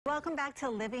Welcome back to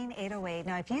Living 808.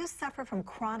 Now, if you suffer from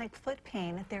chronic foot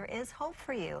pain, there is hope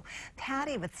for you.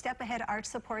 Patty with Step Ahead Arch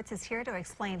Supports is here to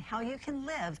explain how you can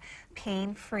live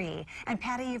pain-free. And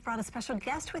Patty, you've brought a special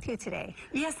guest with you today.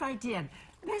 Yes, I did.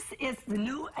 This is the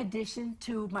new addition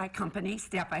to my company,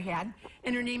 Step Ahead,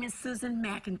 and her name is Susan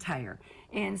McIntyre.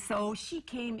 And so she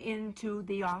came into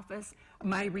the office,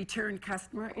 my return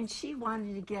customer, and she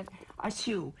wanted to get a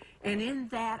shoe. And in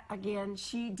that, again,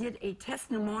 she did a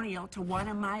testimonial to one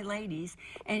of my ladies,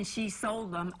 and she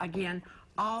sold them, again,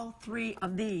 all three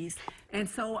of these. And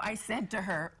so I said to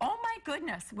her, oh my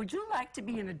goodness, would you like to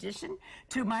be an addition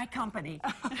to my company?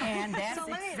 And that's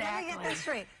so let me get this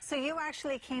straight. So you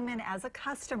actually came in as a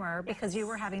customer because you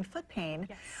were having foot pain.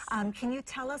 Yes. Can you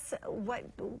tell us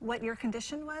what your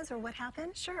condition was or what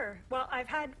happened? Sure. Well, I've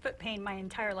had foot pain my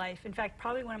entire life. In fact,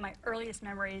 probably one of my earliest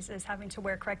memories is having to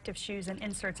wear corrective shoes and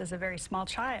inserts as a very small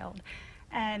child.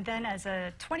 And then as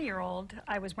a 20-year-old,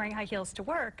 I was wearing high heels to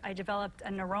work. I developed a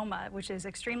neuroma, which is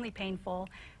extremely painful.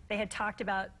 They had talked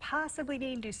about possibly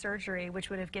needing to do surgery, which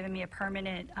would have given me a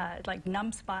permanent, like,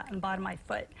 numb spot on the bottom of my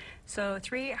foot. So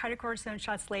 3 hydrocortisone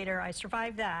shots later, I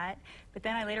survived that. But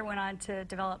then I later went on to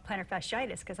develop plantar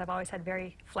fasciitis because I've always had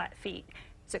very flat feet.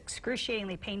 It's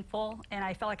excruciatingly painful, and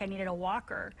I felt like I needed a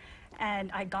walker.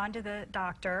 And I'd gone to the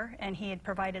doctor, and he had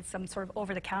provided some sort of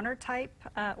over-the-counter type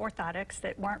orthotics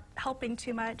that weren't helping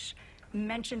too much.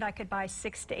 Mentioned I could buy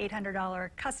 $600 to $800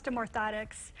 custom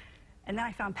orthotics. And then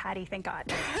I found Patty, thank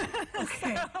God.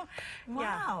 Okay. So,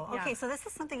 wow. yeah, Okay, so this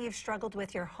is something you've struggled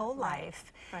with your whole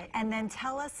life. Right. And then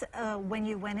tell us, when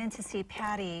you went in to see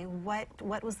Patty, what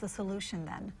was the solution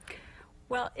then?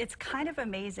 Well, it's kind of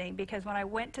amazing because when I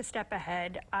went to Step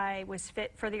Ahead, I was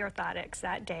fit for the orthotics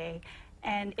that day,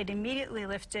 and it immediately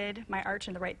lifted my arch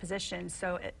in the right position,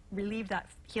 so it relieved that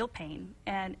heel pain.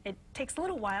 And it takes a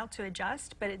little while to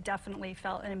adjust, but it definitely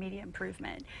felt an immediate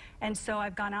improvement. And so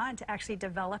I've gone on to actually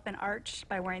develop an arch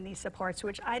by wearing these supports,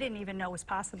 which I didn't even know was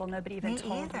possible. Nobody even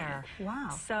told me. Wow.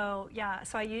 So yeah,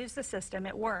 so I used the system.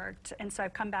 It worked, and so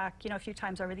I've come back, a few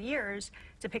times over the years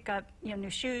to pick up, new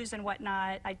shoes and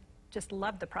whatnot. I just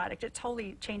love the product. It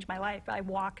totally changed my life. I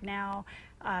walk now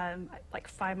like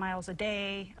 5 miles a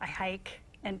day. I hike,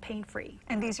 and pain-free.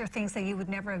 And these are things that you would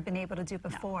never have been able to do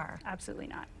before? No, absolutely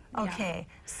not. Okay,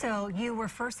 so you were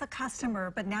first a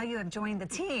customer, but now you have joined the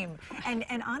team. And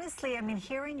honestly, I mean,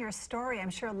 hearing your story, I'm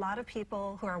sure a lot of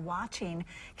people who are watching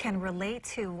can relate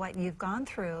to what you've gone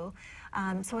through.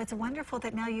 So it's wonderful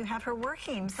that now you have her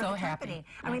working for the company.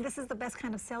 I mean, this is the best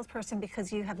kind of salesperson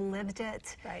because you have lived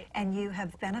it, right, and you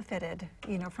have benefited,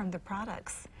 from the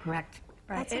products. Correct.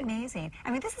 Right. That's amazing.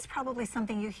 I mean, this is probably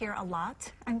something you hear a lot,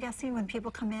 I'm guessing, when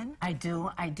people come in. I do.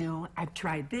 I've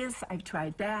tried this, I've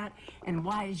tried that, and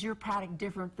why is your product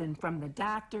different than from the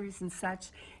doctors and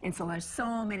such? And so there's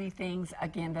so many things,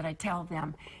 again, that I tell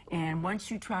them. And once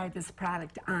you try this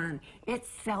product on, it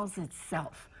sells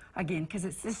itself. Again, because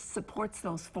it just supports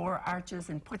those 4 arches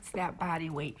and puts that body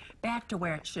weight back to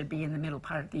where it should be in the middle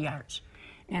part of the arch.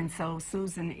 And so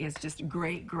Susan is just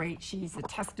great. She's a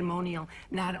testimonial.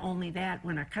 Not only that,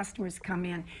 when our customers come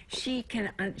in, she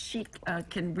can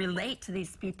relate to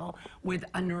these people with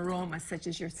a neuroma, such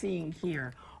as you're seeing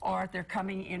here. Or if they're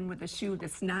coming in with a shoe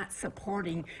that's not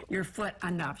supporting your foot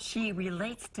enough. She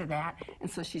relates to that, and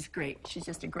so she's great. She's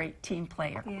just a great team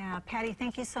player. Yeah, Patty,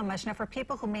 thank you so much. Now, for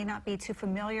people who may not be too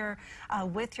familiar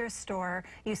with your store,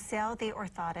 you sell the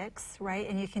orthotics, right?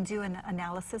 And you can do an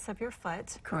analysis of your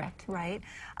foot. Correct. Right?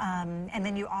 And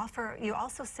then you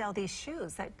also sell these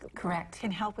shoes that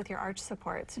can help with your arch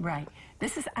support. Right.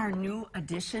 This is our new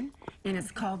addition, and it's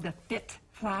called the Fit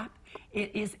Flop.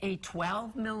 It is a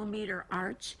 12-millimeter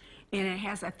arch, and it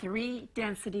has a 3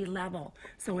 density level.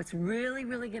 So it's really,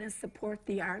 really going to support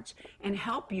the arch and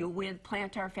help you with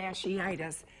plantar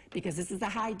fasciitis because this is a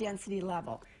high density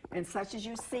level. And such as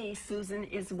you see, Susan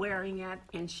is wearing it,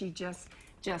 and she just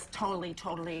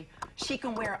totally, she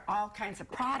can wear all kinds of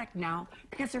product now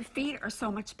because her feet are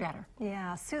so much better.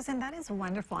 Yeah, Susan, that is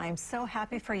wonderful. I'm so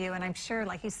happy for you, and I'm sure,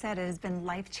 like you said, it has been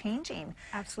life-changing.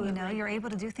 Absolutely. You're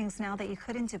able to do things now that you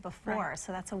couldn't do before, right,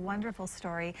 so that's a wonderful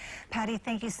story. Patty,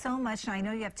 thank you so much. Now, I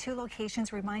know you have 2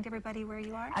 locations. Remind everybody where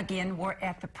you are. Again, we're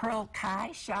at the Pearl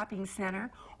Kai Shopping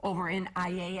Center over in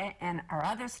Aiea, and our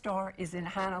other store is in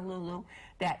Honolulu.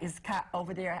 That is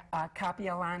over there,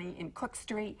 Kapiolani in Cook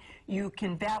Street.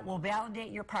 We'll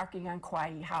validate your parking on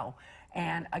Kauai Hau.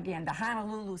 And again, the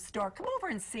Honolulu store, come over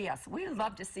and see us. We'd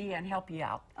love to see you and help you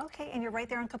out. Okay, and you're right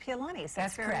there on Kapiolani, so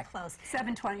That's it's very correct. close.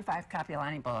 725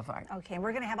 Kapiolani Boulevard. Okay,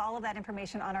 we're going to have all of that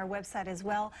information on our website as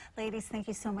well. Ladies, thank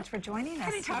you so much for joining us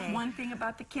Can I talk today. one thing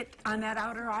about the kit on that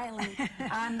outer island?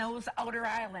 On those outer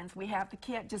islands, we have the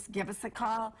kit. Just give us a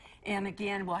call, and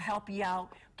again, we'll help you out,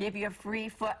 give you a free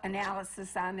foot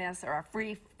analysis on this or a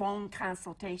free phone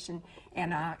consultation,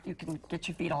 and you can get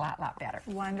your feet a lot better.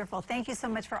 Wonderful. Thank you so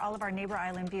much for all of our Neighbor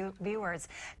Island viewers.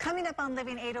 Coming up on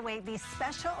Living 808, the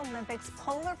Special Olympics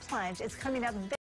Polar Plunge is coming up